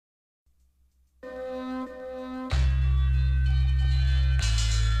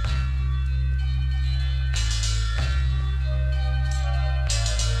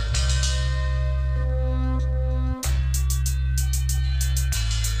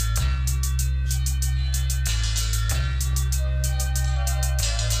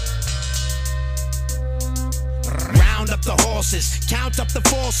horses, count up the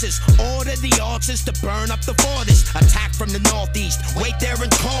forces, order the archers to burn up the fortress. Attack from the northeast, wait there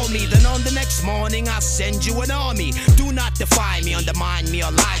and call me. Then on the next morning I'll send you an army. Do not defy me, undermine me,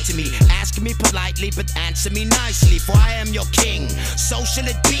 or lie to me. Ask me politely, but answer me nicely, for I am your king. So shall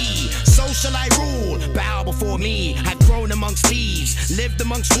it be, so shall I rule. Bow before me, I've grown amongst thieves, lived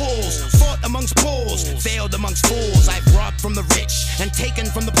amongst wolves, fought amongst bulls, failed amongst fools. I've robbed from the rich and taken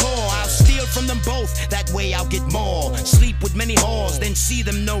from the poor. I'll steal from them both, that way I'll get more. Sleep with many whores, then see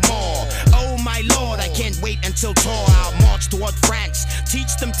them no more. Oh my lord, I can't wait until Tour. I'll march toward France,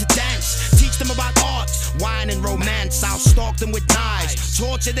 teach them to dance, teach them about art, wine and romance. I'll stalk them with knives,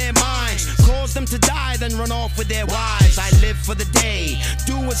 torture their minds, cause them to die, then run off with their wives. I live for the day,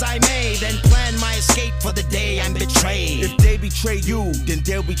 do as I may, then plan my escape for the day I'm betrayed. If they betray you, then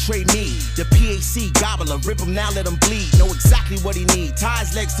they'll betray me. The PAC gobbler, rip him now, let him bleed. Know exactly what he need, tie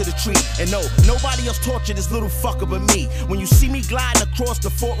his legs to the tree. And no, nobody else tortured this little fucker but me. When you see me gliding across the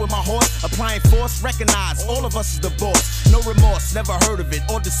fort with my horse, applying force, recognize all of us is the boss. No remorse, never heard of it.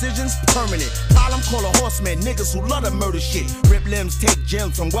 All decisions, permanent. Problem, call a horseman, niggas who love to murder shit. Rip limbs, take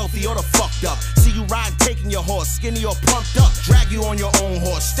gems from wealthy or the fucked up. See you riding, taking your horse, skinny or pumped up. Drag you on your own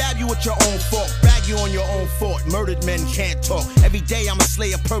horse, stab you with your own fork, bag you on your own fort. Murdered men can't talk. Every day I'm a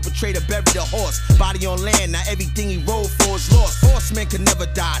slayer, perpetrator, bury the horse. Body on land, now everything he rode for is lost. Horsemen can never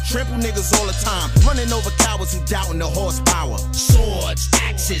die, trample niggas all the time, running over cowards who doubting the horsepower. Swords,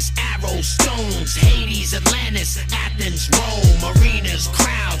 axes, arrows, stones, Hades, Atlantis, Athens, Rome, arenas,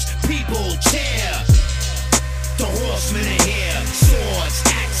 crowds, people cheer. The horsemen are here. Swords,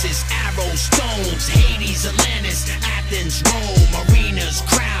 axes, arrows, stones, Hades, Atlantis, Athens, Rome, arenas,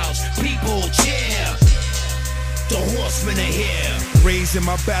 crowds, people cheer. The horsemen are here. Raising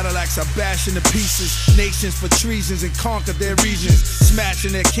my battle axe, I bash into pieces nations for treasons and conquer their regions,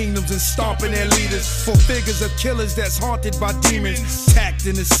 smashing their kingdoms and stomping their leaders. For figures of killers that's haunted by demons. Tacked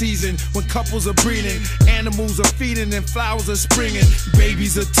in the season when couples are breeding, animals are feeding and flowers are springing,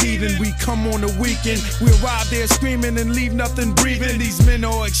 babies are teething. We come on the weekend, we arrive there screaming and leave nothing breathing. These men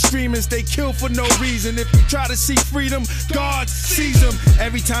are extremists, they kill for no reason. If you try to seek freedom, God sees them.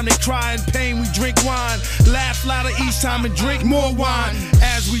 Every time they cry in pain, we drink wine, laugh louder each time and drink more wine.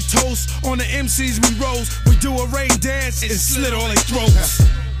 As we toast on the MCs we roast, we do a rain dance and slit all their throats.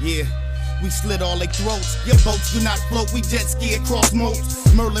 Yeah, we slit all their throats. Your boats do not float, we jet ski across moats.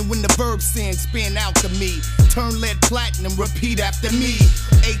 Merlin when the verb send, spin out to me. Turn lead platinum, repeat after me.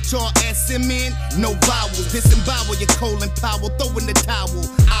 HRSMN, no vowels. Disembowel your colon power, throw in the towel.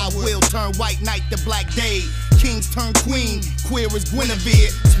 I will turn white night to black day. Kings turn queen, queer as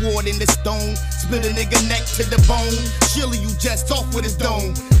Guinevere. Sword in the stone, split a nigga neck to the bone. Surely you just off with his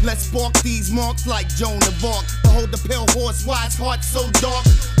dome. Let's spark these marks like Joan of Arc. Behold the pale horse, why his heart so dark?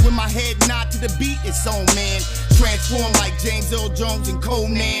 When my head nod to the beat, it's on, man. Transform like James Earl Jones and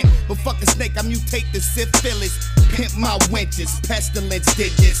Conan. But fucking snake, I mutate the syphilis. Pimp my winters, pestilence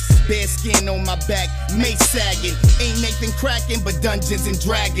did this. Bare skin on my back, mace sagging. Ain't Nathan cracking, but Dungeons and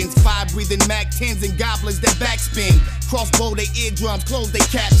Dragons. Fire breathing Mac 10s and goblins that backspin. Crossbow they eardrums, close they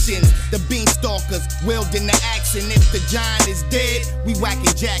captions. The beanstalkers wielding the axe, and if the giant is dead, we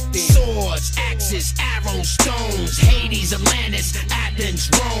whacking Jack then. Swords, axes, arrows, stones, Hades, Atlantis,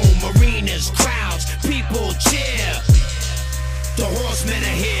 Athens, Rome, arenas, crowds, people cheer. The horsemen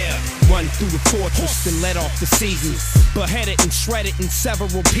are here. Run through the fortress, then let off the seasons. Beheaded and shredded in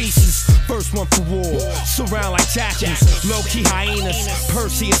several pieces. First one for war, surround like jackals. Low-key hyenas,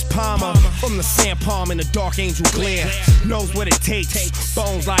 Perseus Palmer. From the sand palm in the dark angel glare. Knows what it takes,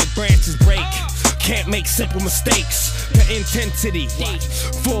 bones like branches break. Can't make simple mistakes. The intensity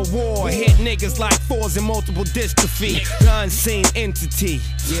for war hit niggas like fours in multiple dystrophy. The unseen entity,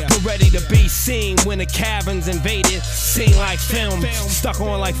 but ready to be seen when the caverns invaded. Seen like film, stuck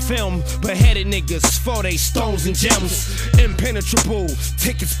on like film. Beheaded niggas for they stones and gems. Impenetrable,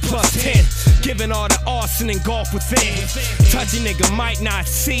 tickets +10. Giving all the arson and golf within. Touchy nigga might not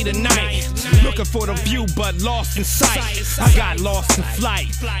see the night. Looking for the view but lost in sight. I got lost in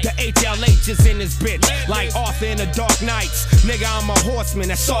flight. The HLH is in this bitch, like Arthur in the Dark Knights. Nigga, I'm a horseman,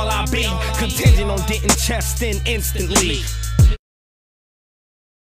 that's all I be. Contingent on getting chest in instantly.